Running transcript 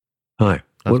Hi.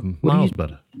 That's miles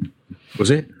better.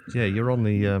 Was it? Yeah, you're on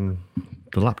the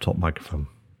laptop microphone.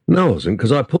 No, I wasn't,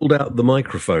 because I pulled out the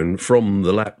microphone from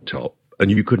the laptop and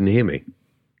you couldn't hear me.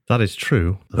 That is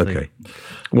true. Okay.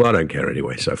 Well, I don't care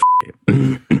anyway, so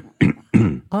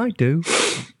it. I do.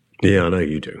 Yeah, I know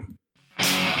you do.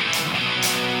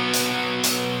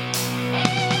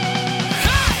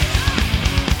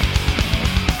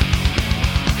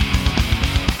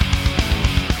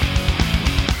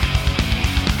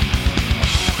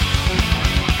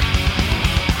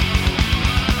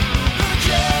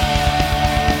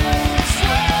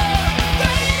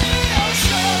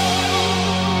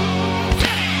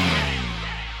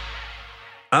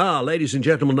 Ladies and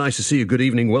gentlemen, nice to see you. Good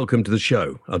evening. Welcome to the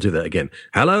show. I'll do that again.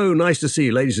 Hello, nice to see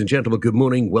you. Ladies and gentlemen, good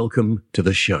morning. Welcome to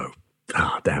the show.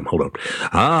 Damn, hold on.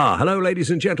 Hello, ladies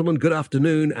and gentlemen, good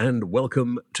afternoon, and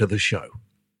welcome to the show.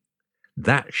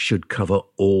 That should cover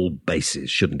all bases,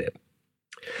 shouldn't it?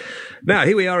 Now,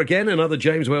 here we are again, another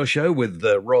James Wells show with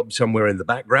Rob somewhere in the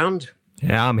background.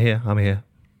 Yeah, I'm here.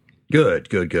 Good.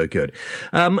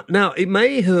 Now, it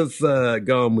may have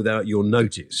gone without your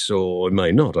notice, or it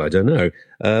may not, I don't know.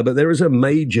 But there is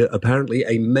apparently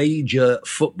a major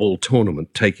football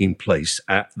tournament taking place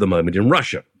at the moment in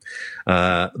Russia.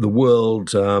 The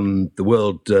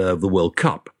World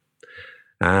Cup.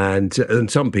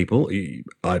 And some people,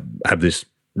 I have this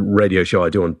radio show I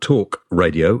do on Talk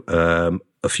Radio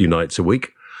a few nights a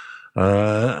week.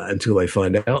 Until they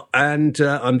find out. And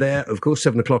I'm there, of course,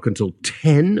 7 o'clock until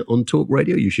 10 on Talk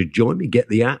Radio. You should join me, get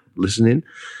the app, listen in.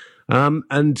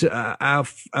 And our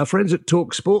friends at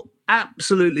Talk Sport,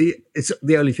 absolutely, it's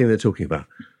the only thing they're talking about.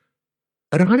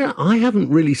 And I haven't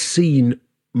really seen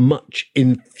much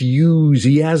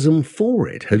enthusiasm for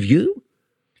it. Have you?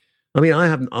 I mean, I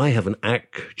haven't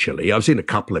actually. I've seen a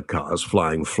couple of cars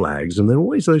flying flags, and they're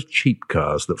always those cheap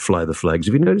cars that fly the flags.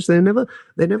 Have you noticed they're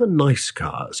never nice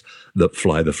cars that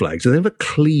fly the flags? They're never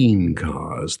clean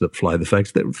cars that fly the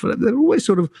flags. They're always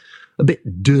sort of a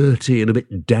bit dirty and a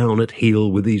bit down at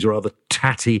heel with these rather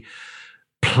tatty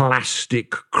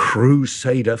plastic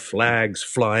Crusader flags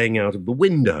flying out of the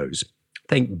windows.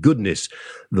 Thank goodness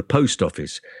the post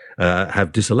office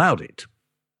have disallowed it.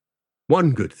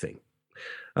 One good thing.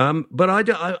 But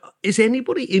is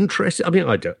anybody interested? I mean,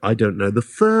 I don't know. The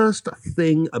first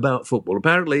thing about football,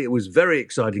 apparently it was very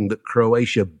exciting that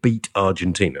Croatia beat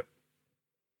Argentina.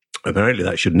 Apparently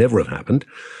that should never have happened.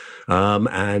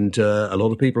 And a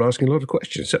lot of people are asking a lot of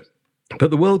questions. But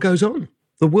the world goes on.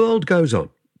 The world goes on.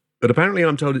 But apparently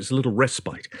I'm told it's a little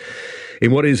respite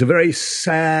in what is a very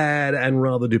sad and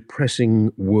rather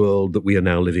depressing world that we are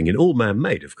now living in. All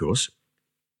man-made, of course.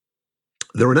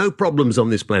 There are no problems on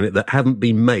this planet that haven't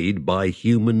been made by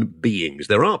human beings.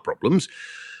 There are problems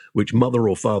which Mother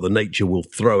or Father Nature will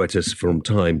throw at us from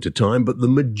time to time, but the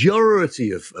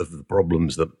majority of the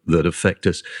problems that affect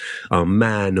us are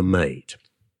man-made.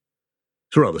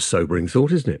 It's a rather sobering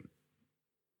thought, isn't it?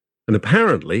 And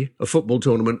apparently, a football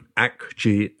tournament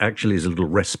actually is a little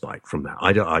respite from that.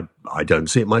 I don't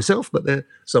see it myself, but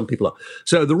some people are.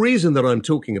 So the reason that I'm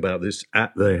talking about this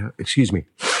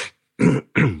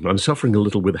I'm suffering a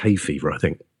little with hay fever, I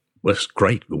think. Well, it's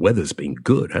great. The weather's been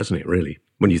good, hasn't it, really?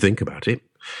 When you think about it.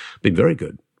 Been very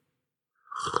good.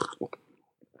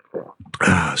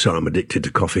 So I'm addicted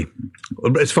to coffee.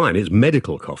 It's fine. It's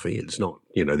medical coffee. It's not,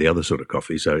 the other sort of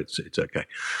coffee, so it's okay.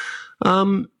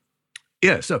 I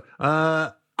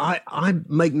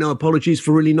make no apologies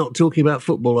for really not talking about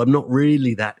football. I'm not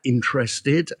really that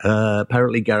interested.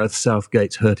 Apparently Gareth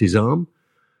Southgate's hurt his arm.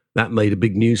 That made a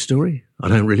big news story. I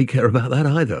don't really care about that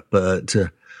either, but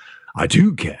I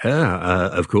do care,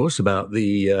 of course, about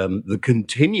the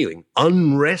continuing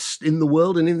unrest in the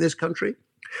world and in this country,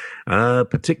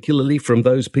 particularly from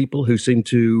those people who seem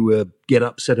to get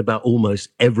upset about almost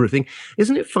everything.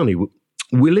 Isn't it funny?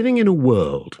 We're living in a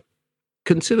world.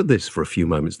 Consider this for a few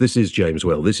moments. This is James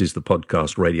Well. This is the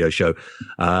podcast radio show,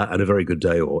 and a very good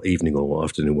day or evening or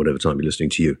afternoon, whatever time you're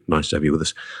listening to you. Nice to have you with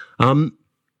us.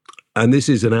 And this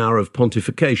is an hour of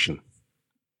pontification.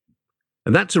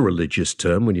 And that's a religious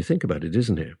term when you think about it,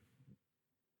 isn't it?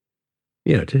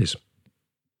 Yeah, it is.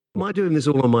 Am I doing this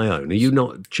all on my own? Are you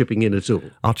not chipping in at all?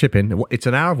 I'll chip in. It's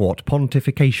an hour of what?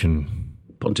 Pontification.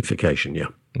 Pontification, yeah.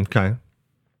 Okay.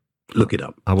 Look it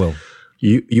up. I will.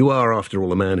 You are, after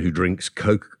all, a man who drinks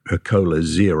Coca-Cola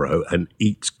Zero and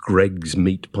eats Greg's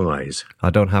meat pies. I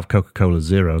don't have Coca-Cola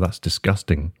Zero. That's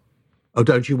disgusting. Oh,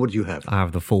 don't you? What do you have? I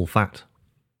have the full fat.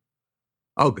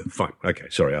 Oh, good. Fine. Okay.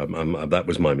 Sorry. That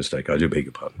was my mistake. I do beg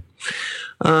your pardon.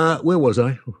 Where was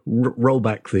I? Roll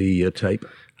back the tape.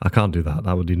 I can't do that.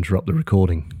 That would interrupt the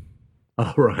recording.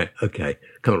 Oh, right. Okay.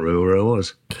 Can't remember where I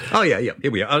was. Oh, yeah.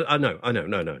 Here we are. I know.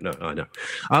 No, I know.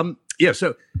 Yeah,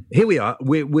 so here we are.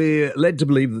 We're led to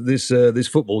believe that this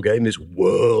football game, this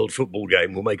world football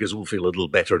game, will make us all feel a little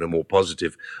better and a more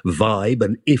positive vibe.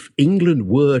 And if England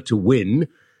were to win,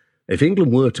 that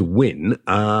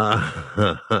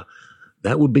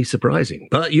would be surprising.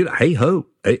 But, hey ho,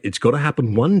 it's got to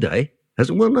happen one day.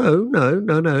 Well,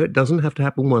 no. It doesn't have to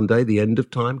happen one day. The end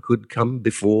of time could come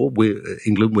before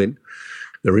England win.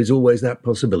 There is always that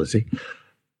possibility.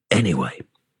 Anyway,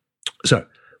 so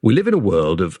we live in a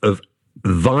world of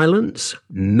violence,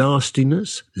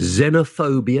 nastiness,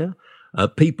 xenophobia,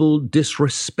 people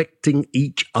disrespecting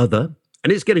each other.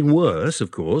 And it's getting worse, of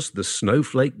course. The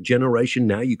snowflake generation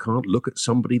now, you can't look at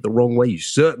somebody the wrong way. You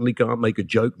certainly can't make a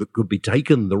joke that could be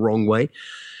taken the wrong way.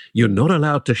 You're not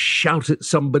allowed to shout at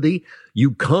somebody.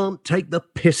 You can't take the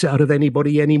piss out of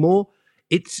anybody anymore.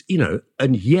 It's,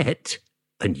 and yet,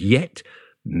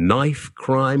 knife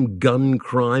crime, gun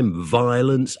crime,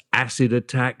 violence, acid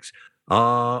attacks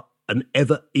are an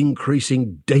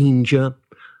ever-increasing danger.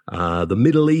 The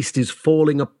Middle East is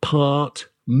falling apart.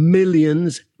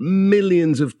 Millions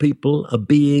of people are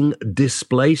being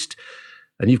displaced.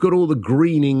 And you've got all the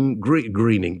grinning.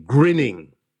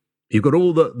 You've got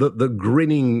all the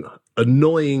grinning,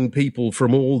 annoying people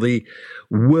from all the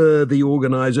worthy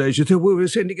organisations. We're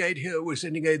sending aid here, we're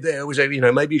sending aid there. We're saying,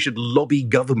 maybe you should lobby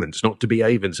governments not to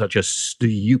behave in such a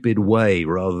stupid way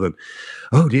rather than,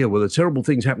 oh dear, well, the terrible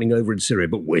things happening over in Syria,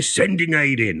 but we're sending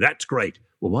aid in. That's great.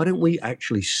 Well, why don't we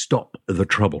actually stop the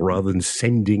trouble rather than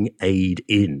sending aid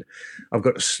in? I've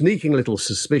got a sneaking little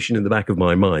suspicion in the back of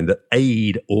my mind that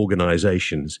aid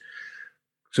organisations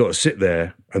sort of sit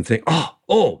there and think,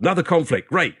 oh, another conflict.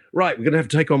 Great. Right. We're going to have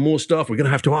to take on more stuff. We're going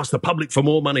to have to ask the public for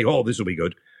more money. Oh, this will be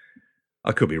good.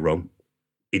 I could be wrong.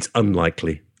 It's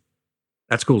unlikely.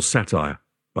 That's called satire,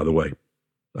 by the way.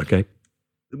 Okay.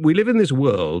 We live in this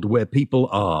world where people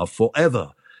are forever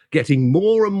getting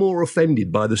more and more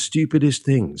offended by the stupidest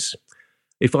things.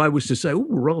 If I was to say, oh,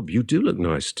 Rob, you do look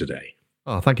nice today.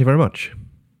 Oh, thank you very much.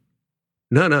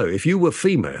 No. If you were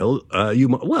female, you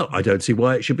might. Well, I don't see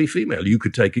why it should be female. You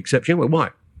could take exception. Well,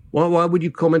 why? Why would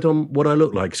you comment on what I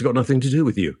look like? It's got nothing to do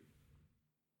with you.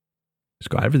 It's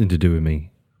got everything to do with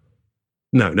me.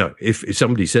 No. If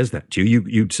somebody says that to you,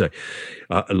 you'd say,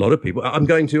 a lot of people. I'm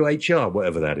going to HR,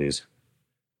 whatever that is.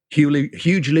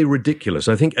 Hugely ridiculous.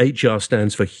 I think HR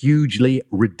stands for hugely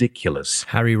ridiculous.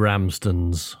 Harry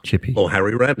Ramsden's Chippy. Or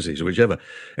Harry Ramsey's, whichever.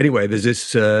 Anyway, there's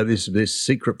this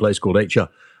secret place called HR.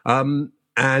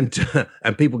 And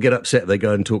people get upset. They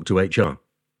go and talk to HR.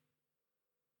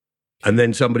 And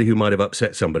then somebody who might have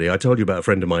upset somebody. I told you about a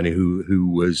friend of mine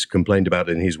who was complained about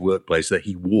in his workplace that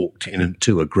he walked in a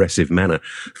too aggressive manner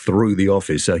through the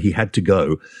office. So he had to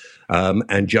go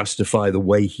and justify the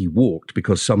way he walked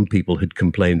because some people had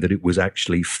complained that it was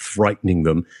actually frightening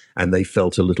them and they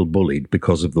felt a little bullied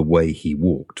because of the way he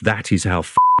walked. That is how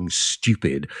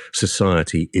stupid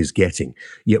society is getting.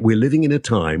 Yet we're living in a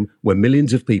time where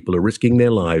millions of people are risking their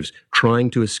lives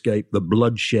trying to escape the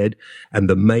bloodshed and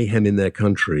the mayhem in their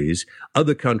countries.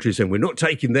 Other countries saying, we're not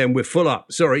taking them, we're full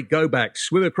up. Sorry, go back,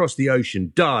 swim across the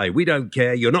ocean, die. We don't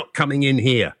care. You're not coming in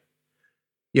here.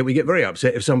 Yet we get very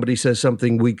upset if somebody says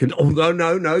something we can, oh,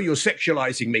 no, you're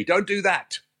sexualizing me. Don't do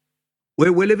that.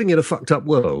 We're living in a fucked up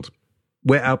world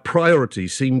where our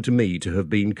priorities seem to me to have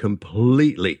been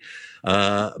completely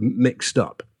mixed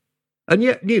up. And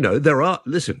yet, there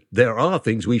are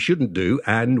things we shouldn't do,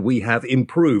 and we have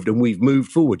improved and we've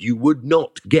moved forward. You would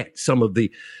not get some of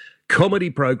the comedy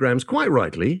programs, quite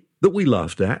rightly, that we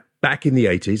laughed at back in the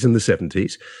 80s and the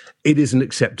 70s. It isn't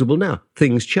acceptable now.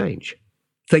 Things change.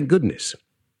 Thank goodness.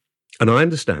 And I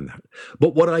understand that.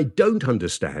 But what I don't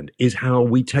understand is how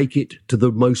we take it to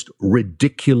the most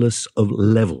ridiculous of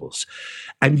levels.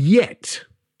 And yet,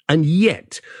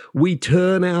 we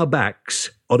turn our backs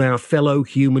on our fellow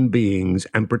human beings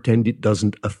and pretend it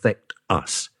doesn't affect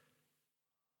us.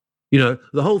 The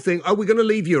whole thing, we're going to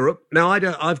leave Europe. Now,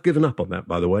 I've given up on that,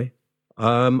 by the way.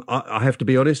 I have to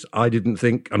be honest, I didn't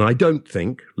think, and I don't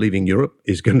think, leaving Europe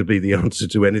is going to be the answer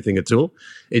to anything at all.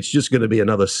 It's just going to be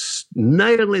another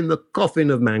nail in the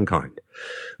coffin of mankind.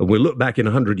 And we'll look back in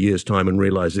 100 years' time and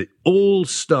realize it all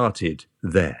started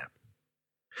there.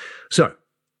 So,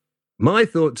 my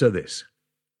thoughts are this.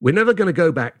 We're never going to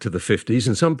go back to the 50s,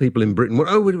 and some people in Britain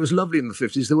were, it was lovely in the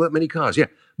 50s, there weren't many cars. Yeah,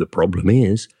 the problem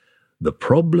is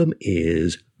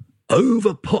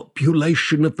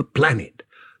overpopulation of the planet.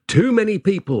 Too many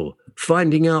people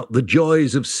finding out the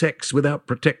joys of sex without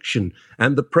protection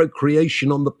and the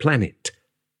procreation on the planet.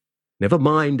 Never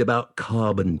mind about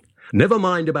carbon Never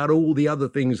mind about all the other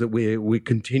things that we're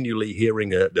continually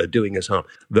hearing are doing us harm.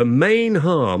 The main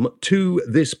harm to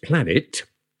this planet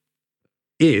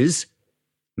is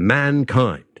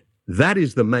mankind. That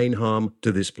is the main harm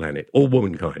to this planet, or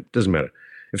womankind, doesn't matter.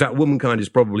 In fact, womankind is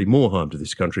probably more harm to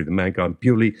this country than mankind,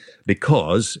 purely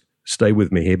because, stay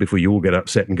with me here before you all get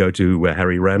upset and go to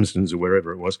Harry Ramsden's or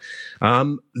wherever it was,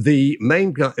 the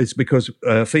main, it's because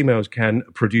females can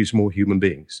produce more human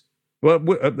beings. Well,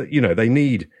 they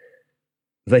need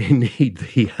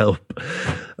the help.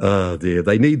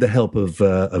 They need the help of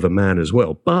a man as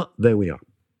well. But there we are.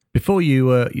 Before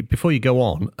you go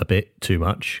on a bit too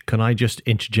much, can I just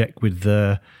interject with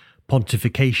the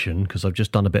pontification, because I've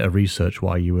just done a bit of research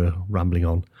while you were rambling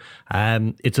on.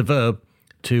 It's a verb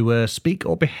to speak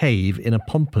or behave in a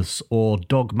pompous or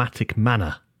dogmatic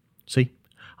manner. See,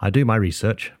 I do my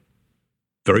research.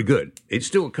 Very good. It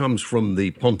still comes from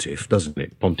the pontiff, doesn't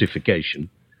it? Pontification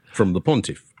from the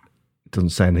pontiff. It doesn't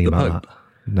say anything about that.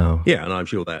 No. Yeah, and I'm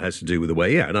sure that has to do with the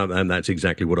way. Yeah, and that's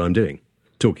exactly what I'm doing.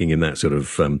 Talking in that sort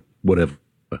of whatever.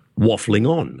 Waffling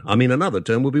on. I mean, another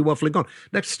term would be waffling on.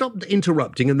 Now, stop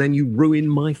interrupting and then you ruin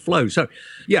my flow. So,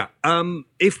 yeah,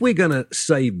 if we're going to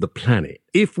save the planet,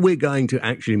 if we're going to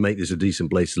actually make this a decent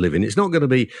place to live in, it's not going to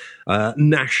be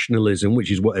nationalism, which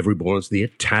is what everybody wants. The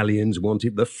Italians want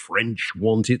it, the French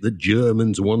want it, the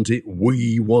Germans want it,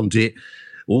 we want it,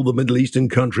 all the Middle Eastern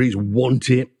countries want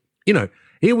it. You know,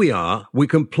 here we are, we're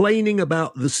complaining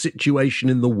about the situation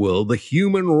in the world, the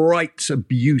human rights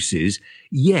abuses,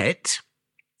 yet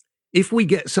if we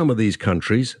get some of these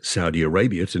countries, Saudi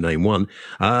Arabia to name one,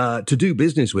 to do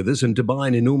business with us and to buy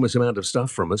an enormous amount of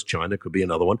stuff from us, China could be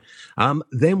another one,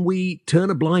 then we turn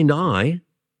a blind eye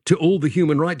to all the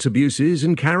human rights abuses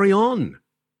and carry on.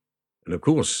 And of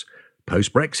course,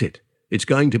 post-Brexit, it's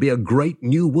going to be a great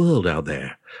new world out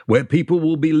there where people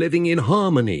will be living in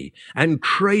harmony and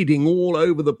trading all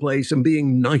over the place and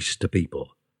being nice to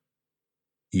people.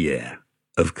 Yeah.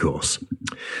 Of course.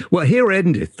 Well, here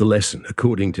endeth the lesson,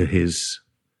 according to his,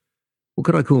 what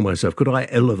could I call myself? Could I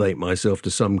elevate myself to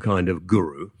some kind of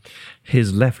guru?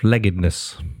 His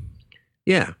left-leggedness.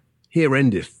 Yeah, here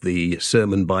endeth the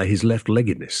sermon by his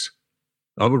left-leggedness.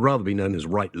 I would rather be known as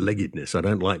right-leggedness. I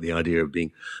don't like the idea of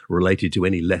being related to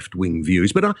any left-wing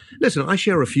views. But listen, I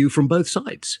share a few from both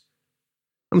sides.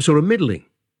 I'm sort of middling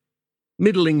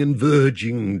and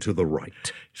verging to the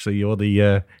right. So you're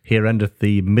the here endeth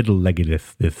the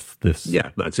middle-leggedeth. This. Yeah,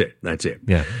 that's it.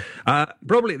 Yeah.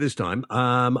 Probably at this time,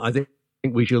 I think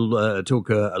we shall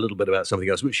talk a little bit about something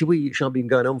else. Shall I be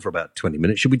going on for about 20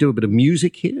 minutes? Should we do a bit of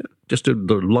music here, just to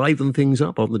liven things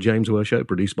up on the James Whale Show,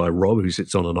 produced by Rob, who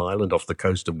sits on an island off the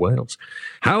coast of Wales?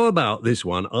 How about this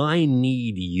one? I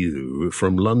Need You,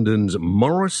 from London's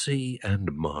Morrissey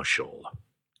and Marshall.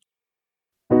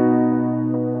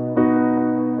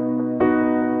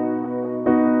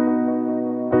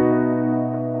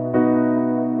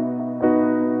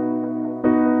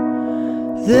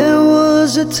 There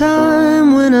was a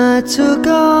time when I took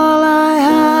all I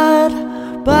had,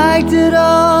 biked it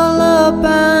all up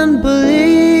and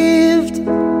believed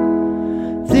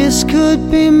this could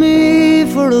be me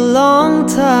for a long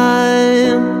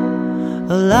time,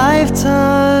 a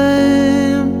lifetime.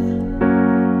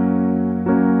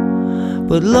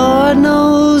 But Lord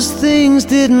knows things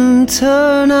didn't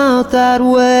turn out that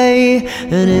way,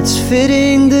 and it's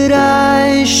fitting that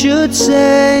I should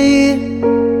say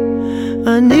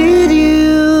I need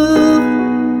you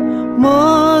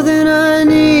more than I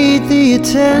need the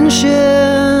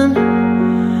attention,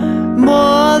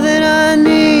 more than I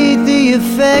need the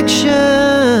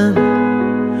affection,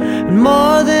 and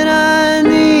more than I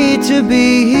need to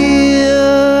be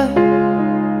here.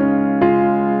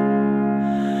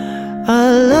 I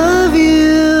love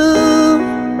you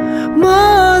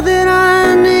more than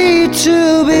I need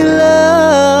to be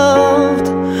loved,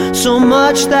 so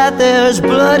much that there's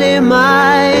blood in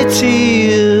my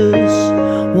tears.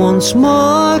 Once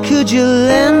more, could you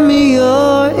lend me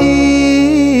your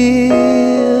ears?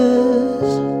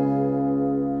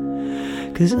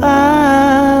 'Cause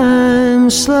I'm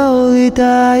slowly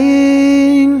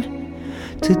dying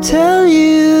to tell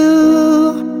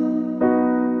you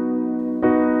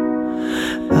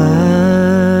I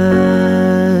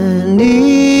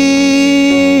need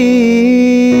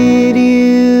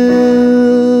you.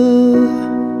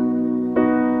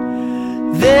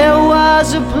 There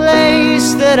was a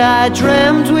place that I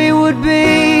dreamt we would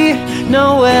be,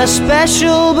 nowhere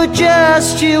special but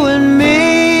just you and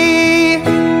me.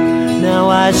 Now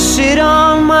I sit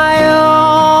on my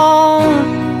own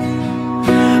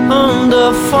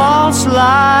under false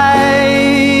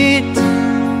light,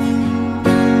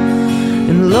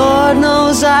 and Lord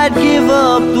knows I'd give give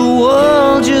up the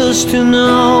world just to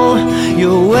know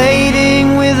you're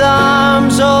waiting with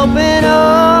arms open.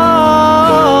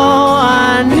 Oh,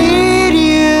 I need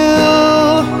you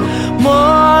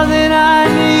more than I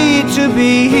need to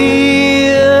be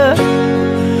here,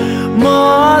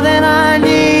 more than I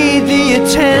need the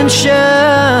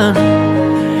attention,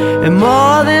 and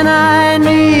more than I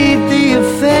need the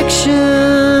affection.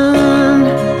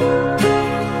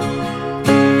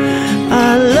 I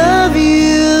love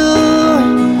you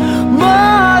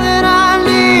more than I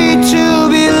need to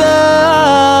be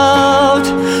loved,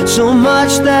 so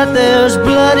much that there's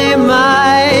blood in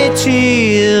my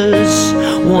tears.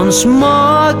 Once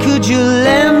more, could you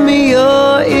lend me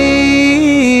your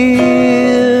ears?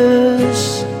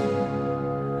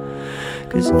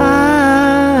 'Cause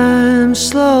I'm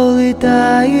slowly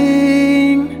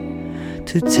dying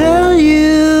to tell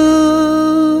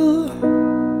you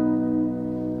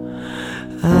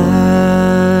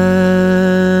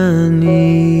I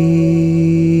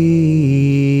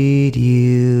need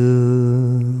you.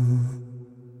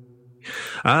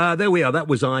 There we are. That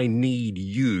was I Need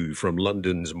You from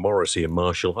London's Morrissey and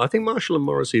Marshall. I think Marshall and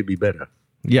Morrissey would be better.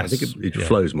 Yes, I think it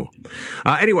flows more.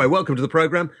 Anyway, welcome to the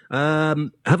program.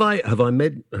 Have I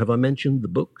mentioned the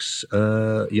books?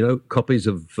 Copies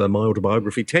of my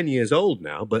autobiography, 10 years old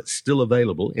now, but still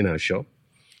available in our shop.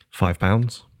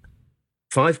 £5.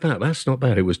 £5. That's not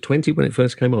bad. It was 20 when it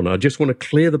first came on. I just want to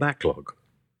clear the backlog.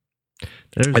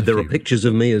 There are pictures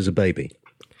of me as a baby.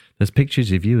 There's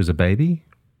pictures of you as a baby?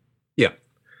 Yeah.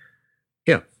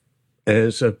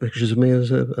 There's pictures of me as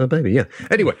a baby, yeah.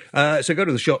 Anyway, so go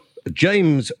to the shop,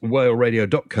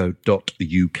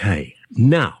 jameswhaleradio.co.uk.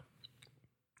 Now,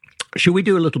 should we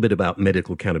do a little bit about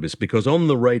medical cannabis? Because on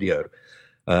the radio,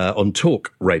 on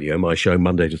Talk Radio, my show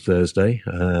Monday to Thursday,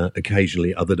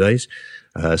 occasionally other days,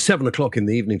 7 o'clock in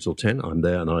the evening till 10, I'm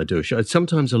there and I do a show. It's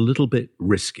sometimes a little bit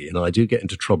risky and I do get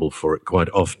into trouble for it quite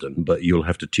often, but you'll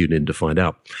have to tune in to find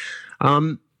out.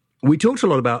 We talked a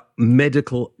lot about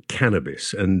medical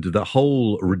cannabis and the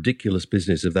whole ridiculous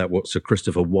business of that, what Sir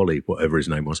Christopher Wally, whatever his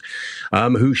name was,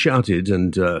 who shouted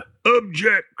and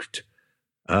object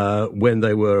when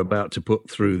they were about to put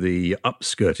through the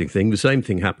upskirting thing. The same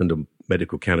thing happened to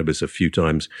medical cannabis a few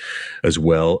times as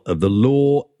well. The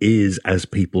law is, as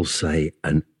people say,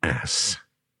 an ass.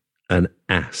 An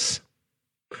ass.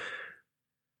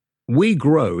 We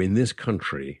grow in this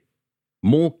country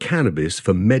more cannabis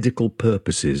for medical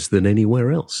purposes than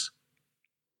anywhere else.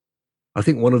 I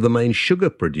think one of the main sugar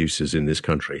producers in this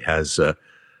country has a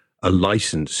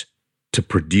license to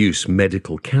produce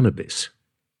medical cannabis.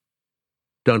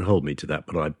 Don't hold me to that,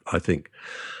 but I think.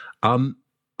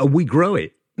 We grow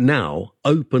it now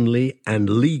openly and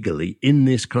legally in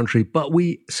this country, but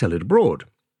we sell it abroad.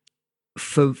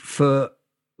 For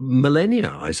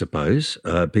millennia, I suppose,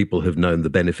 people have known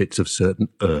the benefits of certain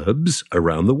herbs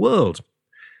around the world.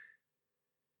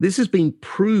 This has been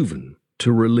proven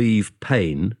to relieve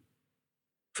pain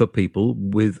for people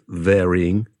with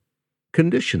varying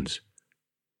conditions.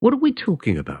 What are we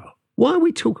talking about? Why are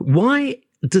we talking? Why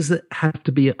does it have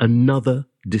to be another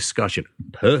discussion?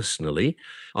 Personally,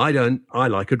 I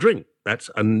like a drink.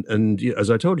 And as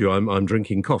I told you, I'm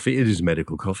drinking coffee. It is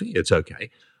medical coffee. It's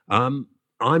okay. I'm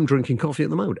drinking coffee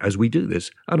at the moment as we do this,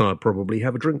 and I'll probably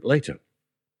have a drink later.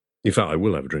 In fact, I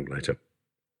will have a drink later.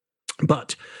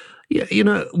 But yeah,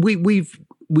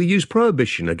 we use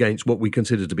prohibition against what we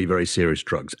consider to be very serious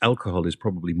drugs. Alcohol is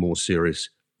probably more serious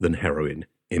than heroin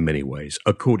in many ways,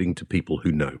 according to people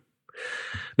who know.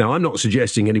 Now, I'm not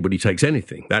suggesting anybody takes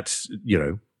anything. That's,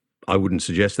 I wouldn't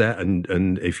suggest that.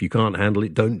 And if you can't handle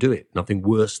it, don't do it. Nothing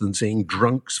worse than seeing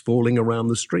drunks falling around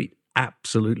the street.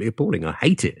 Absolutely appalling. I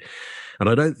hate it. And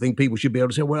I don't think people should be able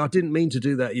to say, well, I didn't mean to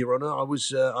do that, Your Honour. I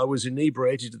was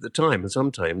inebriated at the time. And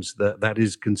sometimes that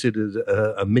is considered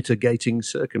a mitigating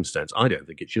circumstance. I don't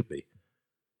think it should be.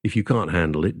 If you can't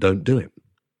handle it, don't do it.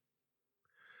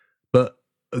 But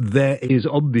there is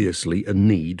obviously a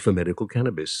need for medical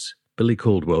cannabis. Billy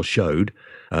Caldwell showed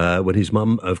when his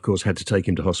mum, of course, had to take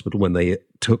him to hospital when they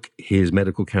took his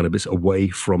medical cannabis away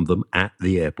from them at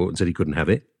the airport and said he couldn't have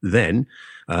it. Then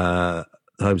the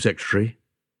Home Secretary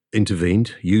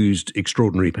intervened, used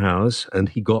extraordinary powers, and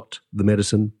he got the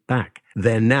medicine back.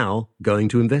 They're now going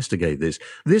to investigate this.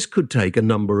 This could take a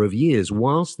number of years,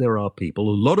 whilst there are people,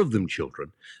 a lot of them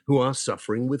children, who are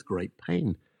suffering with great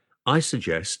pain. I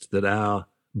suggest that our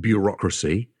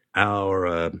bureaucracy,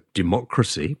 our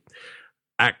democracy,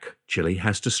 actually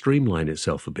has to streamline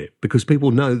itself a bit, because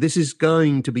people know this is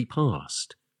going to be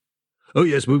passed. Oh,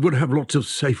 yes, we would have lots of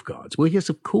safeguards. Well, yes,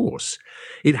 of course.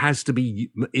 It has to be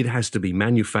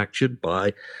manufactured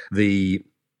by the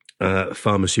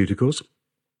pharmaceuticals.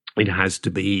 It has to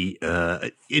be,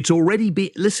 it's already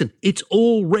being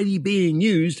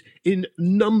used in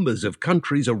numbers of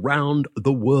countries around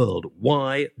the world.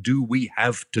 Why do we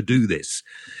have to do this?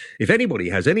 If anybody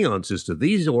has any answers to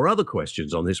these or other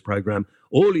questions on this program,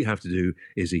 all you have to do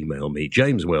is email me,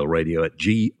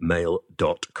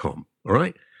 jameswellradio@gmail.com. All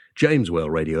right?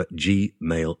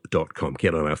 jameswellradio@gmail.com.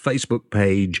 Get on our Facebook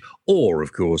page, or,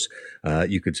 of course,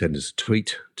 you could send us a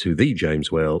tweet to The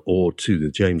James Well or to The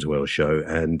James Well Show,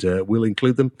 and we'll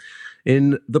include them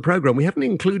in the program. We haven't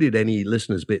included any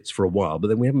listeners' bits for a while, but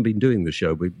then we haven't been doing the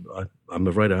show. I'm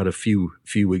afraid I had a few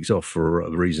weeks off for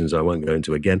reasons I won't go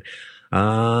into again.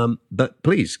 But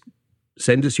please,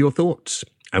 send us your thoughts,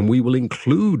 and we will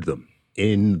include them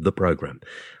in the program.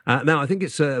 Now, I think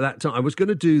it's that time. I was going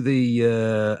to do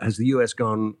has the US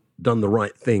done the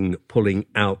right thing pulling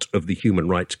out of the Human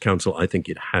Rights Council? I think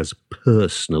it has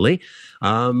personally.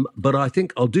 But I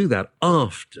think I'll do that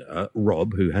after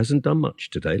Rob, who hasn't done much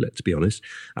today, let's be honest.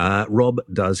 Rob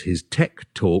does his tech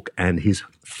talk and his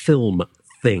film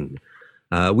thing.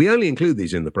 We only include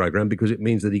these in the program because it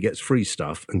means that he gets free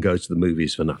stuff and goes to the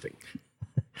movies for nothing.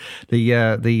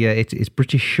 It's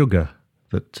British Sugar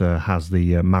that has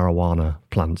the marijuana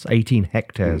plants, 18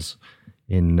 hectares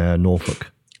in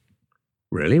Norfolk.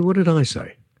 Really? What did I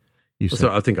say?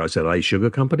 I think I said a sugar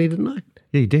company, didn't I?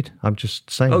 Yeah, you did. I'm just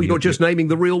saying. Oh, you're just naming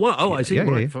the real one. Oh, I see. Yeah,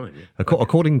 right, yeah. Fine. Yeah.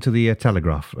 According to the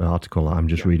Telegraph article I'm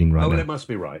just reading right now. Oh, it must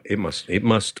be right. It must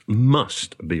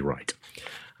be right.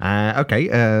 Okay,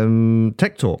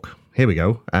 Tech Talk. Here we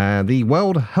go. The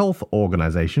World Health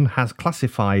Organization has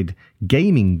classified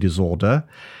gaming disorder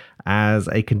as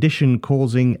a condition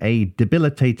causing a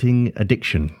debilitating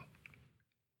addiction.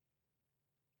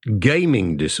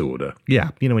 Gaming disorder?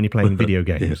 Yeah, when you're playing video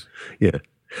games. Yeah.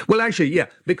 Well, actually, yeah,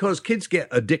 because kids get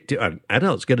addicted,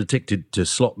 adults get addicted to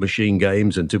slot machine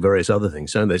games and to various other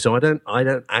things, don't they? So I don't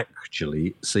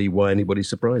actually see why anybody's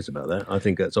surprised about that. I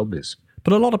think that's obvious.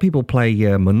 But a lot of people play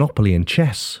Monopoly and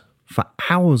chess for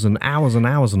hours and hours and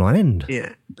hours on end.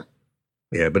 Yeah.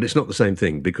 Yeah, but it's not the same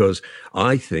thing because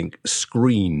I think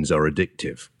screens are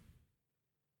addictive.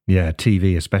 Yeah,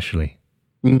 TV especially.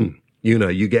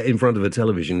 You get in front of a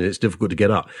television and it's difficult to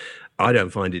get up. I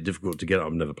don't find it difficult to get up.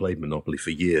 I've never played Monopoly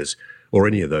for years or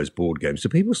any of those board games. Do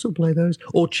people still play those?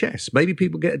 Or chess? Maybe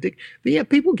people get addicted. But yeah,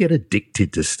 people get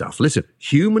addicted to stuff. Listen,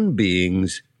 human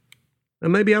beings,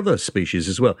 and maybe other species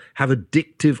as well,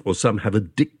 some have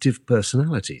addictive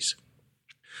personalities.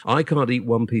 I can't eat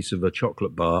one piece of a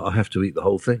chocolate bar. I have to eat the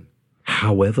whole thing,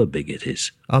 however big it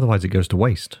is. Otherwise, it goes to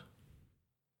waste.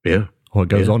 Yeah. Or it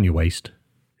goes on your waist.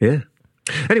 Yeah.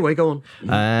 Anyway, go on.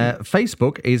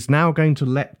 Facebook is now going to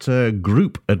let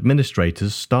group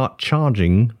administrators start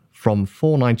charging from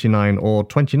 $4.99 or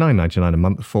 $29.99 a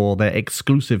month for their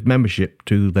exclusive membership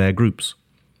to their groups.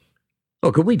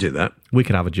 Oh, could we do that? We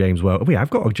could have a James Well.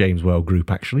 I've got a James Well group,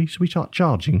 actually. Should we start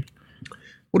charging?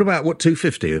 What about,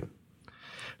 $2.50?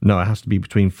 No, it has to be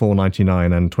between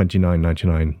 $4.99 and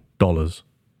 $29.99.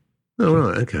 Oh,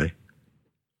 right, okay.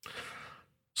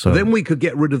 So then we could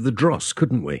get rid of the dross,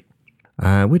 couldn't we?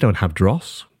 We don't have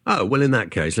dross. Oh, well, in that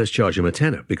case, let's charge them a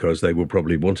tenner because they will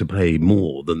probably want to pay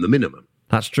more than the minimum.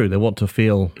 That's true. They want to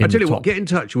feel I tell you what, get in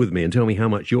touch with me and tell me how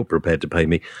much you're prepared to pay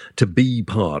me to be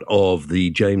part of the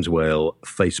James Well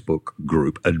Facebook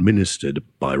group administered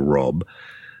by Rob.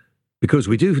 Because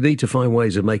we do need to find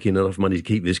ways of making enough money to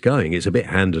keep this going. It's a bit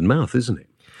hand and mouth, isn't it?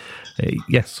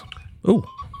 Yes. Oh,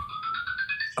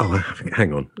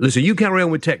 hang on. Listen, you carry on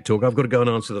with Tech Talk. I've got to go and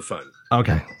answer the phone.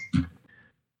 Okay.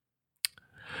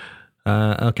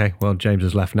 Okay. Well, James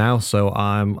has left now, so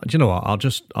do you know what? I'll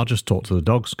just talk to the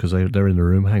dogs because they're in the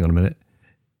room. Hang on a minute.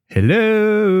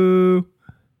 Hello.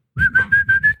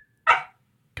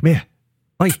 Come here.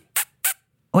 Oi.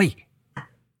 Oi.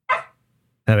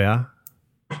 There we are.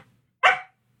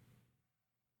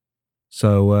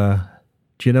 So,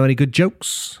 do you know any good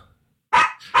jokes?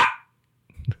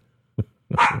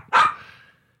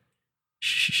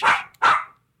 Shh.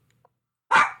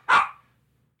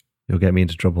 You'll get me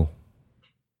into trouble.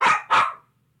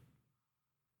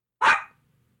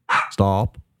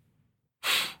 Stop.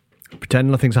 Pretend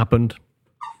nothing's happened.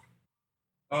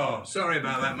 Oh, sorry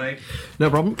about that, mate. No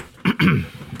problem.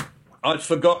 I'd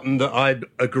forgotten that I'd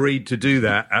agreed to do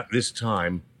that at this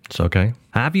time. It's okay.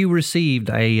 Have you received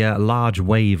a large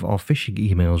wave of phishing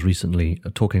emails recently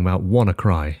talking about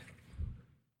WannaCry?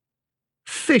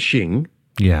 Phishing?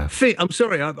 Yeah. I'm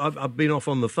sorry, I've been off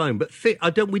on the phone, but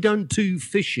we don't do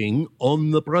phishing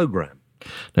on the program.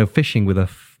 No, phishing with a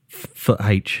foot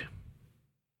H.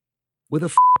 With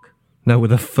a No,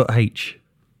 with a foot H.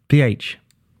 PH.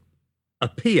 A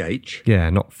PH? Yeah,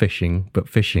 not fishing, but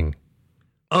fishing.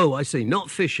 Oh, I see.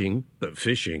 Not fishing, but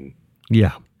fishing.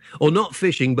 Yeah. Or not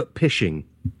fishing, but pishing.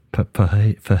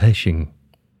 For hishing.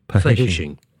 For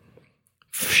hishing.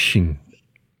 Fishing.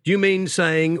 Do you mean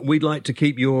saying we'd like to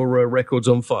keep your records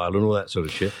on file and all that sort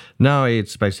of shit? No,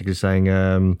 it's basically saying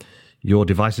your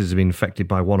devices have been infected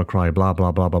by WannaCry, blah,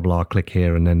 blah, blah, blah, blah. Click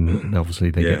here, and then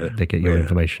obviously they get your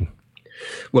information.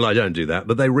 Well, I don't do that,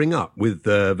 but they ring up with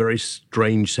very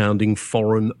strange-sounding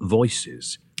foreign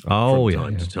voices from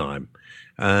time to time.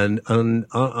 And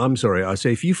I'm sorry, I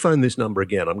say, if you phone this number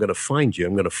again, I'm going to find you.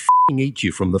 I'm going to f***ing eat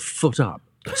you from the foot up,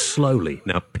 slowly.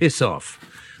 Now, piss off.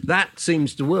 That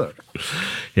seems to work.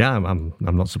 Yeah, I'm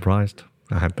not surprised.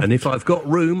 And if I've got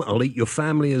room, I'll eat your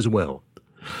family as well.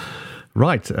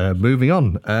 Right, moving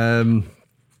on.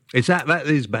 That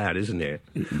is bad, isn't it?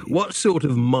 What sort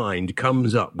of mind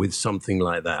comes up with something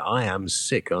like that? I am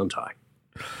sick, aren't I?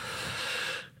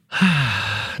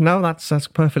 No, that's a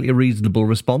perfectly reasonable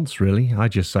response, really. I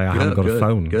just say I haven't got a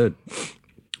phone. Good.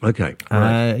 Okay.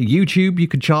 Right. YouTube, you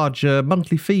could charge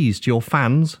monthly fees to your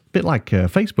fans, a bit like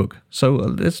Facebook. So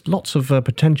there's lots of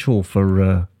potential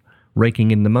for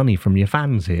raking in the money from your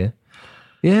fans here.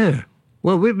 Yeah.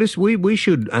 Well, we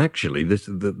should actually this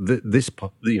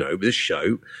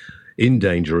show in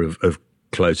danger of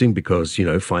closing because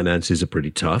finances are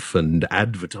pretty tough, and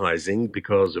advertising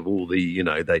because of all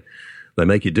the they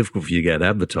make it difficult for you to get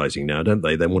advertising now, don't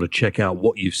they? They want to check out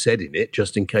what you've said in it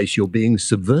just in case you're being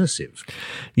subversive.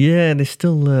 Yeah, and they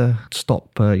still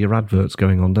stop your adverts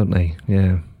going on, don't they?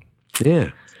 Yeah.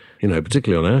 Yeah,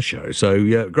 particularly on our show. So,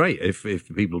 yeah, great. If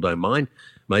people don't mind,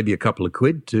 maybe a couple of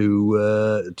quid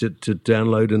to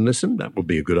download and listen. That would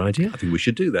be a good idea. I think we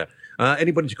should do that.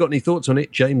 Anybody who's got any thoughts on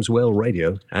it,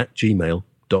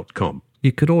 jameswellradio@gmail.com.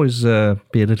 You could always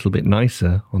be a little bit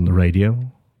nicer on the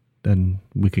radio. Then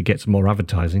we could get some more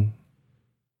advertising.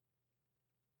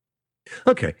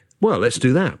 Okay, well, let's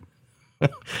do that.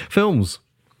 Films.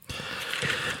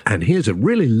 And here's a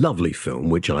really lovely film,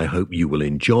 which I hope you will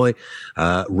enjoy.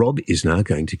 Rob is now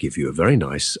going to give you a very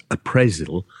nice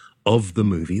appraisal of the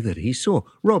movie that he saw.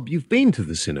 Rob, you've been to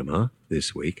the cinema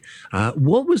this week.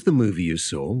 What was the movie you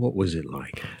saw? What was it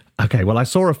like? Okay, well, I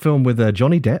saw a film with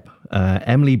Johnny Depp,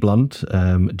 Emily Blunt,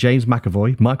 James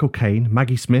McAvoy, Michael Caine,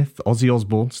 Maggie Smith, Ozzy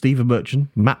Osbourne, Stephen Merchant,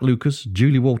 Matt Lucas,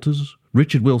 Julie Walters,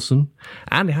 Richard Wilson,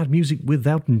 and it had music with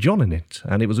Elton John in it.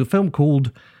 And it was a film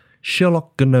called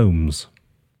Sherlock Gnomes.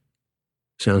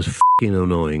 Sounds f***ing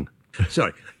annoying.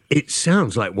 Sorry. It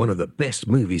sounds like one of the best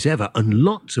movies ever, and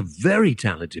lots of very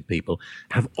talented people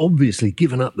have obviously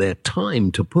given up their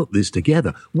time to put this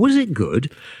together. Was it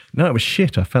good? No, it was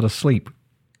shit. I fell asleep.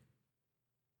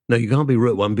 No, you can't be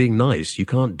rude. Well, I'm being nice. You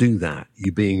can't do that.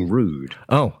 You're being rude.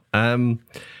 Oh,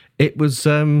 it was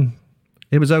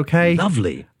okay.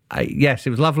 Lovely. Yes,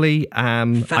 it was lovely.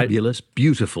 Fabulous,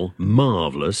 beautiful,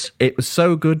 marvellous. It was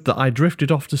so good that I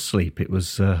drifted off to sleep. It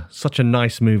was such a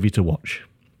nice movie to watch.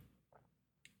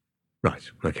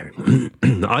 Right, okay.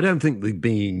 I don't think the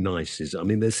being nice is... I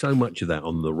mean, there's so much of that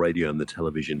on the radio and the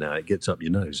television now. It gets up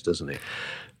your nose, doesn't it?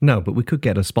 No, but we could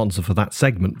get a sponsor for that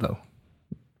segment, though.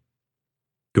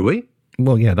 Could we?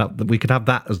 Well, yeah, we could have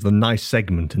that as the nice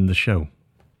segment in the show.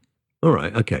 All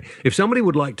right, okay. If somebody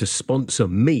would like to sponsor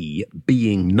me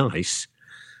being nice,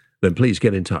 then please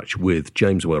get in touch with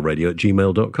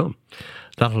jameswellradio@gmail.com.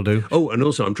 That'll do. Oh, and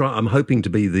also I'm hoping to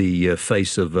be the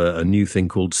face of a new thing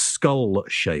called Skull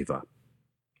Shaver.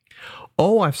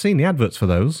 Oh, I've seen the adverts for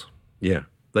those. Yeah,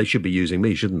 they should be using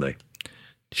me, shouldn't they?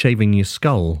 Shaving your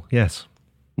skull, yes.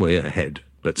 Well, yeah, head,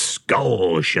 but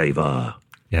Skull Shaver.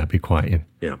 Yeah, it'd be quite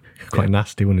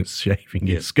nasty when it's shaving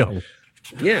your skull.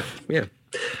 Yeah.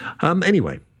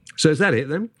 Anyway, so is that it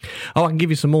then? Oh, I can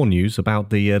give you some more news about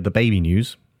the baby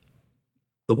news.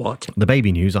 The what? The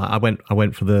baby news. I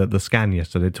went for the scan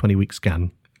yesterday, 20-week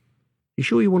scan. You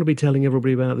sure you want to be telling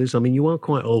everybody about this? I mean, you are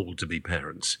quite old to be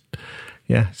parents.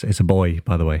 Yeah, it's a boy,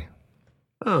 by the way.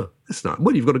 Oh, that's nice.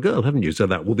 Well, you've got a girl, haven't you? So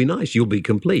that will be nice. You'll be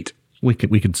complete. We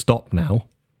could stop now.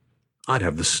 I'd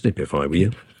have the snip if I were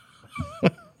you. Yeah.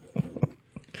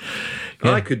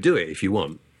 I could do it if you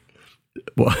want.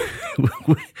 What?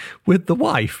 With the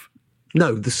wife?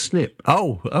 No, the snip.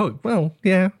 Oh, well,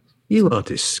 yeah. You are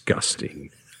disgusting.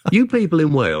 You people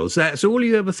in Wales, that's all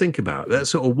you ever think about. That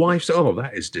sort of wife's,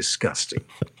 that is disgusting.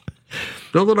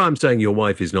 Not that I'm saying your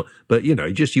wife is not, but,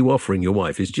 just you offering your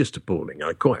wife is just appalling.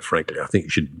 Quite frankly, I think you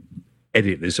should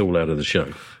edit this all out of the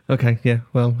show. Okay, yeah.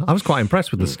 Well, I was quite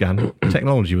impressed with the scan.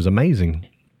 Technology was amazing.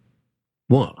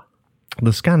 What?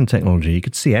 The scan technology. You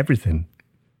could see everything.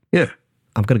 Yeah.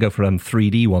 I'm going to go for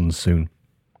 3D ones soon.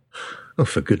 Oh,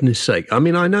 for goodness sake. I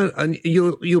mean, I know, and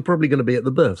you're probably going to be at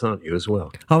the birth, aren't you, as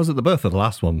well? I was at the birth of the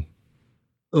last one.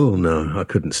 Oh, no, I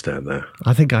couldn't stand that.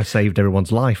 I think I saved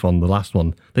everyone's life on the last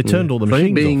one. They turned all the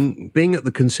machines off. Being at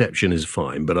the conception is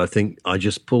fine, but I think I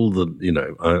just pull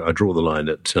I draw the line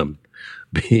at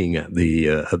being at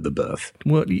the birth.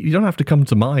 Well, you don't have to come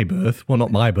to my birth. Well,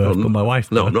 not my birth, but my wife's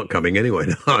birth. No, I'm not coming anyway.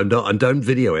 No, I'm not. And don't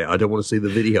video it. I don't want to see the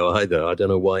video either. I don't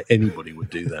know why anybody would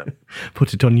do that.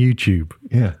 Put it on YouTube.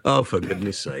 Yeah. Oh, for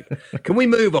goodness sake. Can we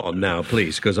move on now,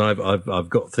 please? Because I've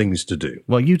got things to do.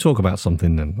 Well, you talk about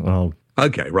something then.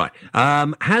 Okay, right.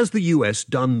 Has the US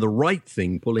done the right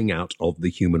thing pulling out of the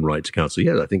Human Rights Council?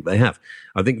 Yes, I think they have.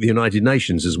 I think the United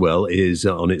Nations as well is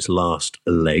on its last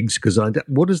legs, because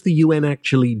what does the UN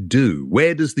actually do?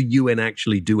 Where does the UN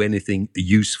actually do anything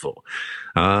useful?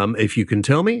 If you can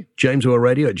tell me,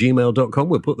 jameswellradio@gmail.com.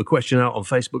 We'll put the question out on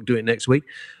Facebook, do it next week.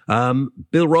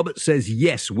 Bill Roberts says,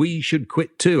 yes, we should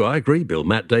quit too. I agree, Bill.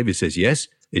 Matt Davis says, yes.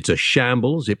 It's a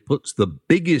shambles. It puts the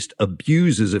biggest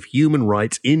abusers of human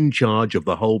rights in charge of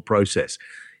the whole process.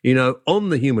 You know, on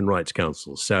the Human Rights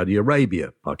Council, Saudi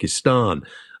Arabia, Pakistan,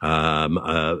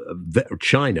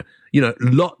 China,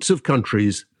 lots of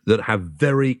countries that have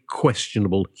very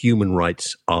questionable human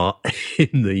rights are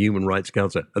in the Human Rights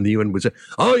Council. And the UN would say,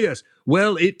 oh, yes,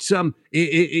 well, it's, at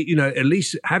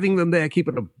least having them there,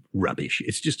 keeping them rubbish.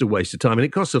 It's just a waste of time. And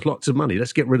it costs us lots of money.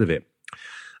 Let's get rid of it.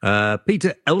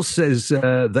 Peter Else says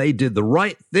they did the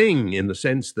right thing in the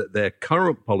sense that their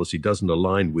current policy doesn't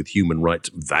align with human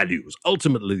rights values.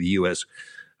 Ultimately, the US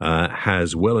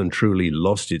has well and truly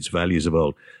lost its values of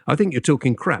old. I think you're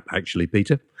talking crap, actually,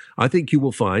 Peter. I think you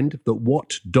will find that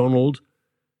what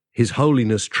His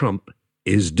Holiness Trump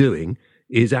is doing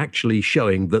is actually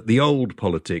showing that the old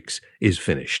politics is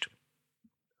finished.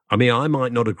 I mean, I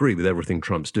might not agree with everything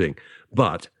Trump's doing,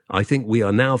 but I think we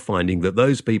are now finding that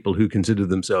those people who consider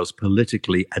themselves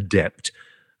politically adept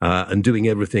and doing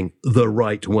everything the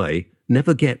right way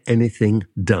never get anything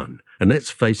done. And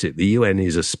let's face it, the UN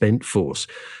is a spent force.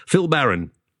 Phil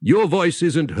Barron, your voice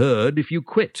isn't heard if you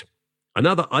quit.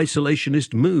 Another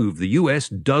isolationist move. The US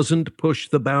doesn't push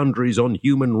the boundaries on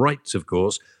human rights, of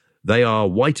course. They are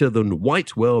whiter than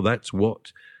white. Well, that's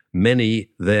what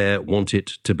many there want it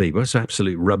to be. But that's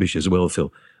absolute rubbish as well,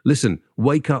 Phil. Listen,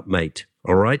 wake up, mate,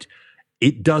 all right?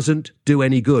 It doesn't do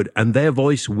any good, and their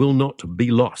voice will not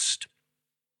be lost.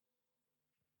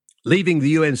 Leaving the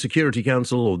UN Security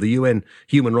Council or the UN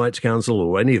Human Rights Council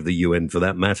or any of the UN for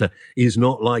that matter is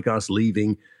not like us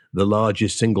leaving the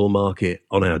largest single market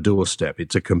on our doorstep.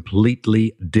 It's a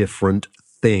completely different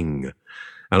thing.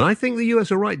 And I think the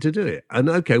US are right to do it. And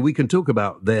okay, we can talk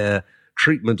about their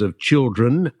treatment of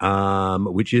children,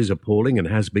 which is appalling and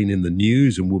has been in the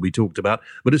news and will be talked about.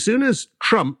 But as soon as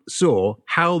Trump saw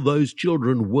how those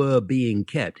children were being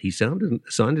kept, he signed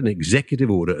an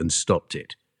executive order and stopped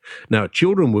it. Now,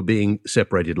 children were being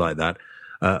separated like that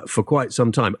for quite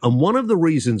some time. And one of the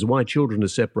reasons why children are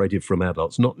separated from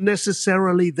adults, not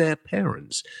necessarily their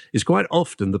parents, is quite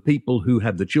often the people who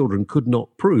had the children could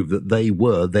not prove that they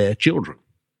were their children.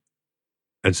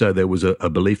 And so there was a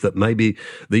belief that maybe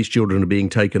these children are being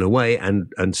taken away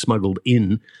and smuggled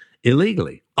in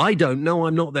illegally. I don't know.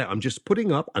 I'm not there. I'm just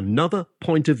putting up another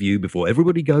point of view before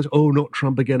everybody goes, oh, not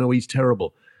Trump again. Oh, he's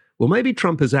terrible. Well, maybe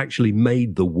Trump has actually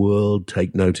made the world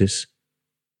take notice.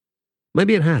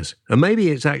 Maybe it has. And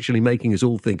maybe it's actually making us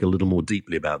all think a little more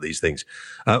deeply about these things.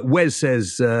 Wes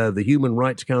says the Human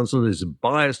Rights Council is a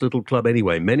biased little club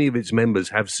anyway. Many of its members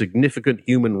have significant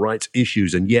human rights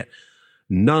issues, and yet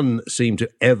none seem to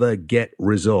ever get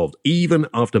resolved. Even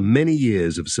after many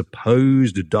years of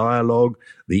supposed dialogue,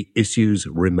 the issues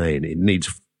remain. It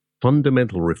needs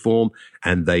fundamental reform,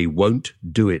 and they won't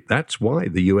do it. That's why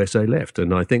the USA left.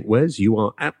 And I think, Wes, you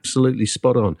are absolutely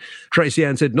spot on. Tracy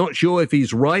Ann said, not sure if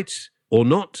he's right or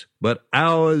not, but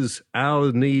ours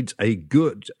needs a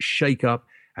good shake-up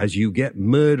as you get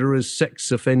murderers,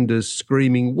 sex offenders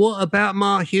screaming, what about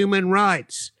my human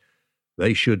rights?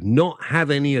 They should not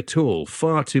have any at all.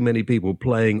 Far too many people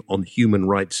playing on human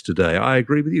rights today. I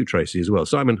agree with you, Tracy, as well.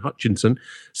 Simon Hutchinson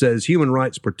says human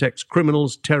rights protects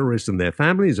criminals, terrorists and their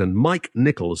families. And Mike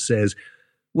Nichols says,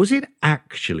 was it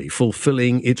actually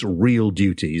fulfilling its real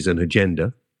duties and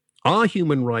agenda? Are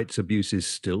human rights abuses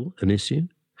still an issue?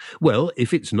 Well,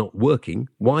 if it's not working,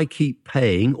 why keep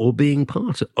paying or being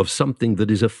part of something that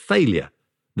is a failure?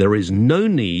 There is no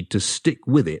need to stick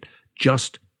with it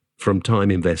just from time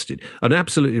invested. And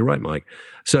absolutely right, Mike.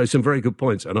 So some very good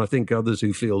points. And I think others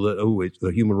who feel that, it's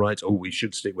the human rights, we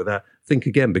should stick with that, think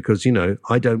again, because,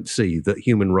 I don't see that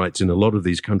human rights in a lot of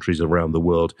these countries around the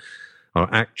world are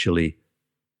actually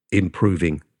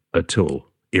improving at all.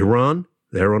 Iran,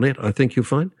 they're on it. I think you'll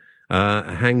find.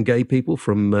 Hang gay people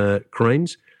from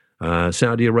cranes.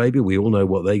 Saudi Arabia, we all know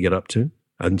what they get up to.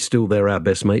 and still they're our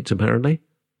best mates, apparently.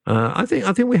 I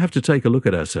think we have to take a look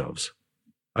at ourselves.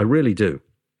 I really do.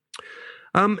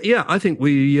 I think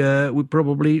we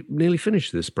probably nearly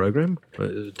finished this program.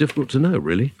 Difficult to know,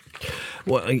 really.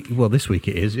 Well, this week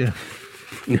it is, yeah.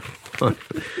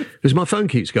 Because my phone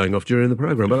keeps going off during the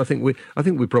program, but I think we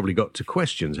probably got to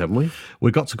questions, haven't we?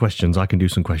 We've got to questions. I can do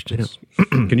some questions. Yeah.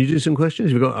 Can you do some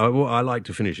questions? I like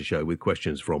to finish a show with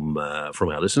questions from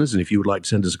our listeners, and if you would like to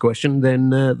send us a question, then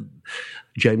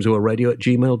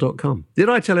jameswellradio@gmail.com. Did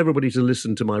I tell everybody to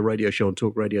listen to my radio show on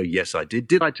Talk Radio? Yes, I did.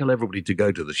 Did I tell everybody to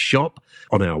go to the shop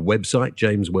on our website,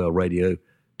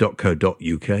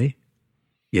 jameswellradio.co.uk?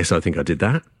 Yes, I think I did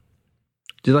that.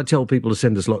 Did I tell people to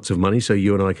send us lots of money so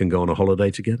you and I can go on a holiday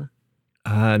together?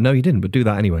 No, you didn't, but do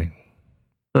that anyway.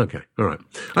 Okay, all right.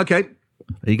 Okay.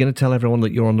 Are you going to tell everyone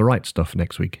that you're on the right stuff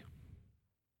next week?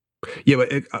 Yeah,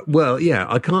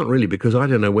 I can't really because I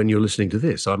don't know when you're listening to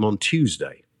this. I'm on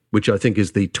Tuesday, which I think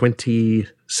is the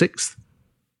 26th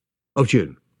of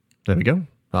June. There we go.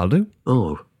 That'll do.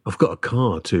 Oh, I've got a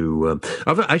car to...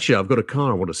 I've got a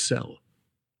car I want to sell.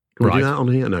 Can we do that on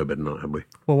here? No, better not, have we?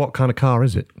 Well, what kind of car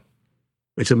is it?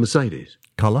 It's a Mercedes.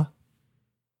 Colour?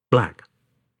 Black.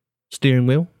 Steering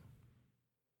wheel?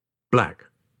 Black.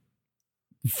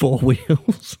 4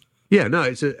 wheels? Yeah, no,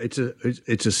 it's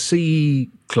a C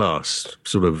class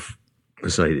sort of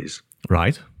Mercedes.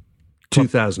 Right.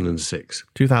 2006.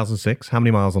 2006. How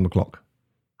many miles on the clock?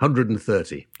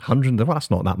 130. 100. Well,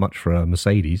 that's not that much for a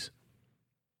Mercedes.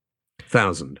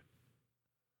 1,000.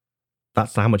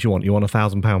 That's how much you want. You want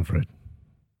 £1,000 for it?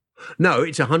 No,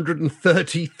 it's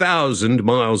 130,000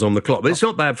 miles on the clock, but it's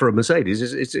not bad for a Mercedes.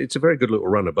 It's a very good little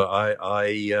runner. But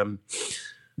I've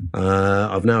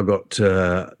now got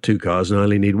 2 cars and I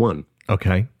only need one.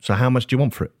 Okay, so how much do you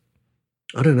want for it?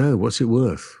 I don't know. What's it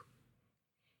worth?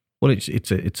 Well,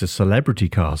 it's a celebrity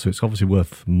car, so it's obviously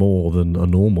worth more than a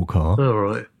normal car. All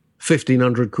right,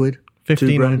 1,500 quid.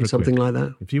 1,500 quid, something like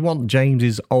that. If you want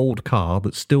James's old car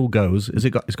that still goes, it's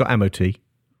got MOT.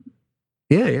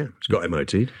 Yeah, it's got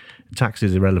MOT. Tax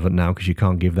is irrelevant now because you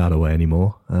can't give that away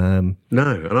anymore. No,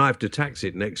 and I have to tax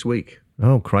it next week.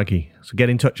 Oh, crikey. So get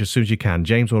in touch as soon as you can.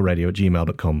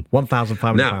 jameswellradio@gmail.com.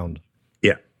 £1,500.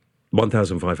 Yeah,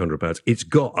 £1,500. It's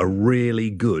got a really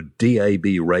good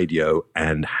DAB radio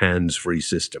and hands-free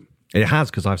system. It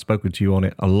has, because I've spoken to you on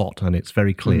it a lot, and it's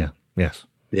very clear. Yes.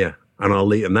 Yeah,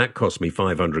 and that cost me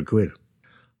 500 quid.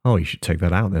 Oh, you should take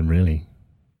that out then, really.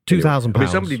 £2,000. I mean,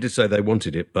 somebody did say they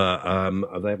wanted it, but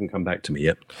they haven't come back to me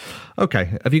yet.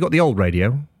 Okay. Have you got the old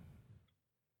radio?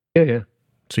 Yeah.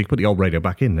 So you could put the old radio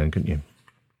back in then, couldn't you?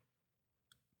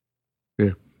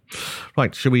 Yeah.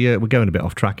 Right. Should we? We're going a bit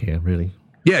off track here, really.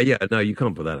 Yeah. No, you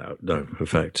can't put that out. No, in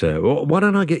fact, why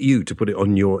don't I get you to put it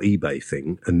on your eBay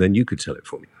thing, and then you could sell it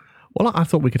for me? Well, I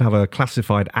thought we could have a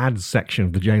classified ads section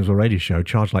of the James Well Radio Show,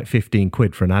 charge like 15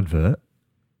 quid for an advert.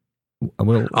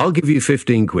 I'll give you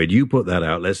 15 quid. You put that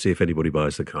out. Let's see if anybody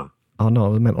buys the car. Oh,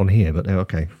 no, I meant on here, but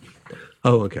okay.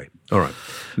 Oh, okay. All right.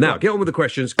 Now, get on with the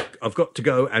questions. I've got to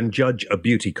go and judge a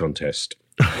beauty contest.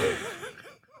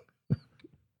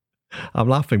 I'm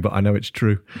laughing, but I know it's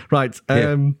true. Right.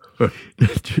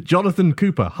 Jonathan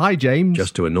Cooper. Hi, James.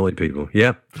 Just to annoy people.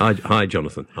 Yeah. Hi,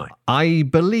 Jonathan. Hi. I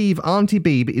believe Auntie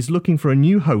Beeb is looking for a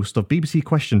new host of BBC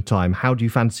Question Time. How do you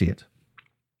fancy it?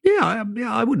 Yeah,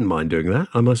 I wouldn't mind doing that,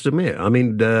 I must admit. I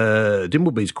mean,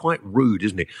 Dimbleby's quite rude,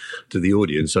 isn't he, to the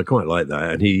audience? I quite like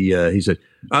that. And he said,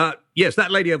 yes,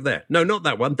 that lady over there. No, not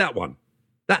that one, that one.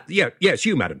 Yes,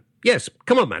 you, madam. Yes,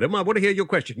 come on, madam, I want to hear your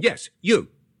question. Yes, you.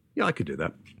 Yeah, I could do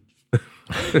that.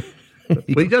 Well,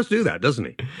 he does do that, doesn't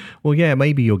he? Well, yeah,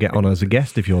 maybe you'll get on as a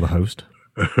guest if you're the host.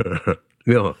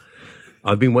 Yeah,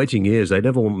 I've been waiting years. They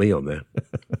never want me on there.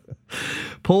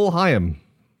 Paul Hyam.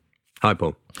 Hi,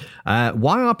 Paul.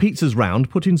 Why are pizzas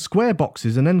round, put in square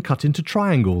boxes and then cut into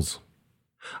triangles?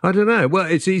 I don't know. Well,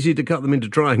 it's easy to cut them into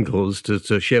triangles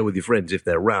to share with your friends if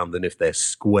they're round than if they're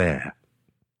square.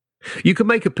 You can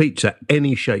make a pizza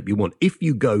any shape you want. If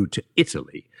you go to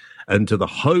Italy and to the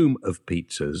home of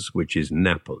pizzas, which is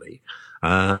Napoli,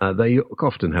 they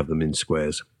often have them in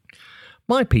squares.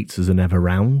 My pizzas are never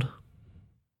round.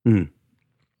 They're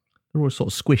always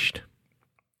sort of squished.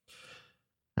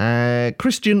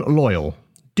 Christian Loyal.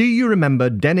 Do you remember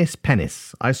Dennis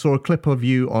Pennis? I saw a clip of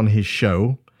you on his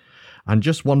show and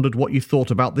just wondered what you thought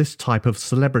about this type of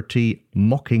celebrity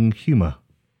mocking humour.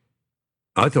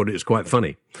 I thought it was quite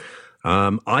funny.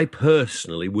 I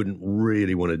personally wouldn't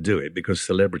really want to do it because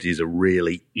celebrities are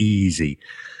really easy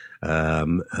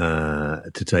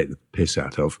to take the piss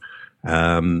out of.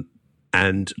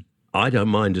 And I don't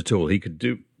mind at all. He could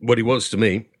do what he wants to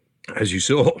me, as you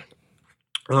saw.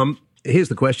 Here's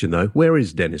the question, though. Where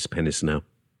is Dennis Pennis now?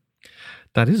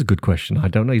 That is a good question. I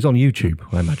don't know. He's on YouTube,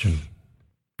 I imagine.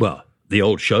 Well, the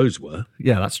old shows were.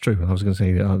 Yeah, that's true. I was going to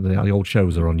say the old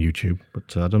shows are on YouTube,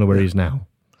 but I don't know where he is now.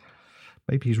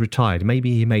 Maybe he's retired.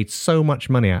 Maybe he made so much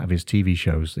money out of his TV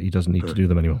shows that he doesn't need to do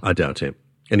them anymore. I doubt it.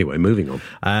 Anyway, moving on.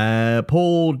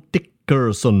 Paul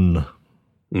Dickerson.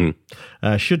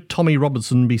 Should Tommy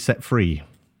Robinson be set free?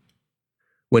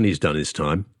 When he's done his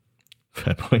time.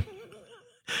 Fair point.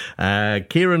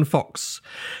 Kieran Fox.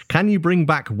 Can you bring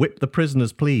back Whip the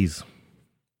Prisoners, please?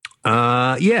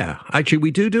 Yeah, actually,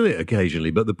 we do it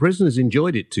occasionally, but the prisoners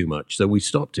enjoyed it too much, so we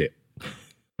stopped it.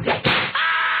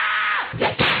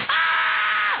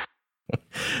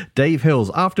 Dave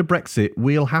Hills, after Brexit,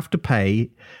 we'll have to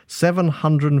pay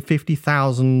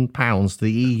 £750,000 to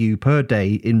the EU per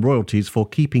day in royalties for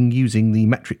keeping using the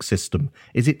metric system.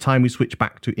 Is it time we switch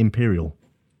back to imperial?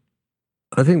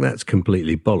 I think that's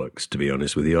completely bollocks, to be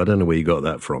honest with you. I don't know where you got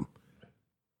that from.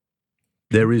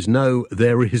 There is no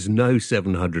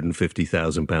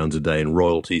 £750,000 a day in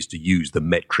royalties to use the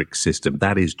metric system.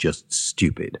 That is just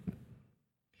stupid.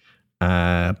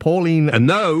 Pauline... And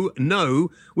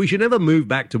no, we should never move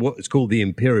back to what is called the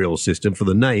imperial system for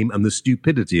the name and the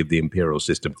stupidity of the imperial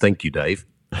system. Thank you, Dave.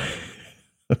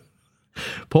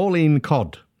 Pauline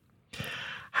Codd.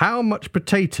 How much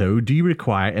potato do you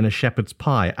require in a shepherd's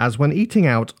pie? As when eating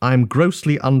out, I'm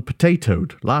grossly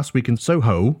unpotatoed. Last week in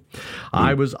Soho,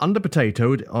 I was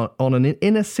under-potatoed on an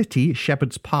inner-city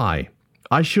shepherd's pie.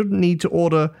 I shouldn't need to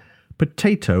order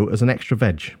potato as an extra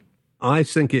veg. I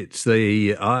think it's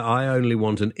I only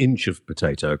want an inch of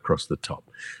potato across the top.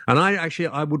 And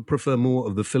I would prefer more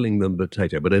of the filling than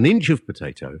potato. But an inch of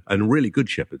potato and a really good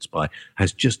shepherd's pie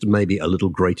has just maybe a little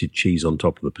grated cheese on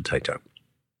top of the potato.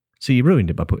 So you ruined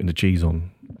it by putting the cheese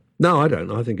on. No, I don't.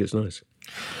 I think it's nice.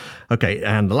 Okay,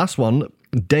 and the last one,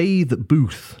 Dave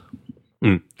Booth.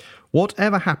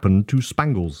 Whatever happened to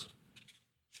Spangles?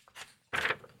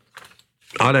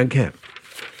 I don't care.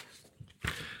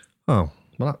 Oh,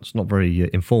 well, that's not very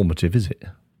informative, is it?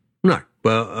 No,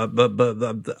 well,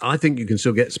 but I think you can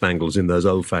still get Spangles in those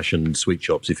old-fashioned sweet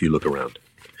shops if you look around.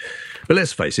 But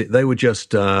let's face it, they were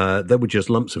just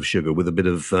lumps of sugar with a bit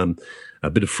of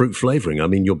fruit flavouring. I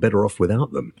mean, you're better off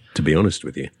without them, to be honest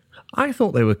with you. I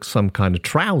thought they were some kind of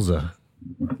trouser.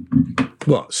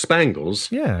 What,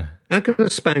 Spangles? Yeah. How can a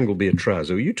Spangle be a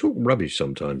trouser? You talk rubbish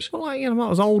sometimes. Well, I'm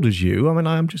not as old as you. I mean,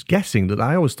 I'm just guessing that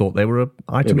I always thought they were an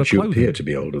item of clothing. You appear to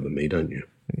be older than me, don't you?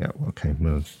 Yeah, okay.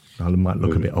 Well, I might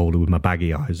look a bit older with my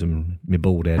baggy eyes and my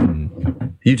bald head.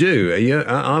 And... You do? Yeah,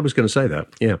 I was going to say that,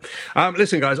 yeah.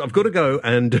 Listen, guys, I've got to go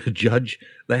and judge.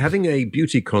 They're having a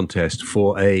beauty contest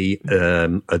for a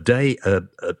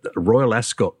Royal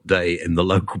Ascot day in the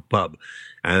local pub.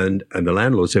 And the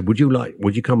landlord said, would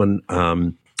you come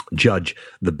and judge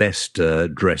the best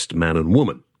dressed man and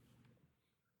woman?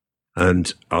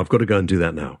 And I've got to go and do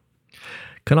that now.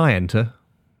 Can I enter?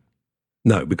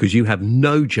 No, because you have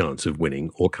no chance of winning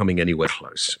or coming anywhere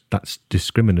close. That's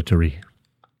discriminatory.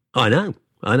 I know.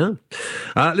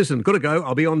 Listen, got to go.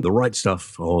 I'll be on The Right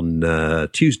Stuff on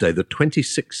Tuesday, the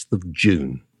 26th of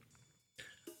June.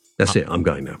 That's it. I'm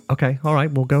going now. Okay. All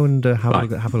right. We'll go and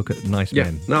have a look at Nice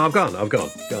Men. No, I've gone.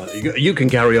 You can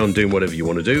carry on doing whatever you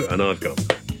want to do, and I've gone.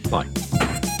 Bye.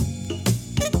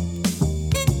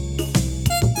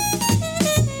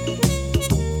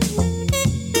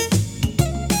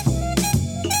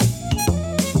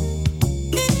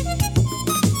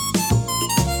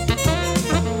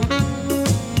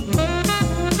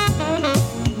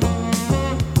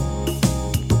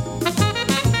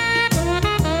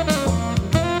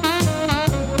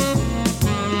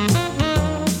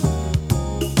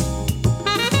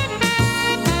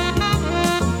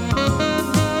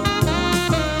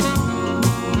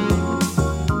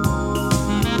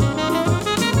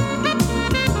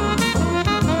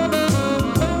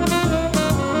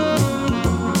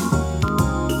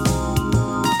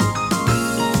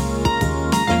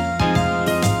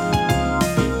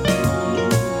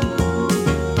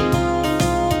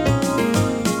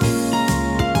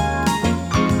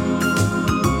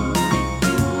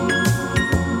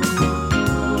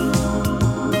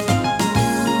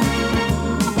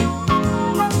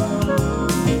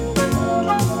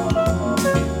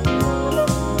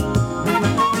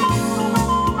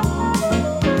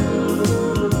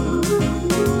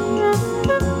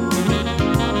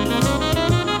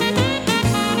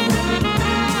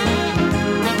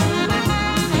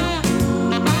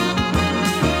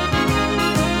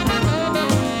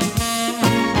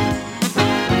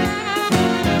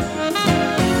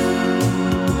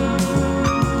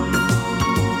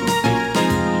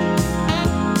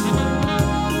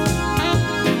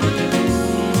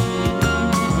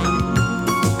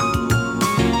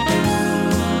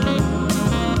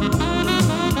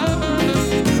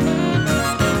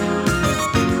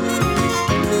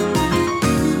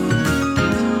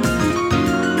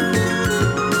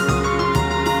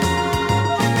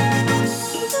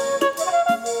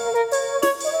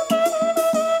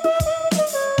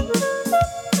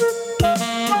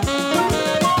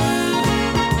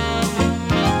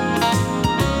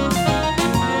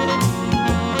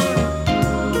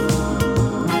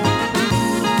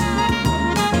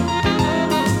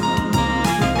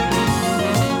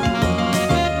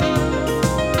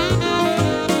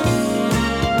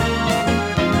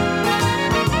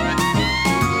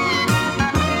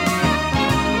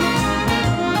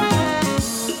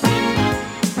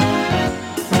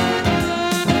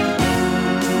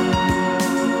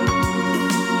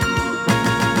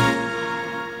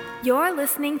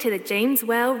 to the James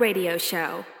Whale Radio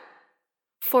Show.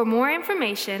 For more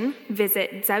information,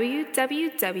 visit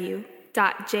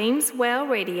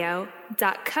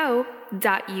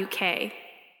www.jameswhaleradio.co.uk.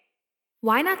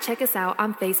 Why not check us out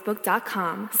on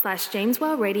Facebook.com/James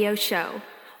Whale Radio Show,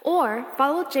 or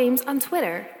follow James on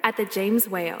Twitter @The James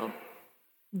Whale.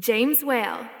 James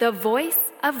Whale, the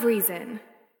voice of reason.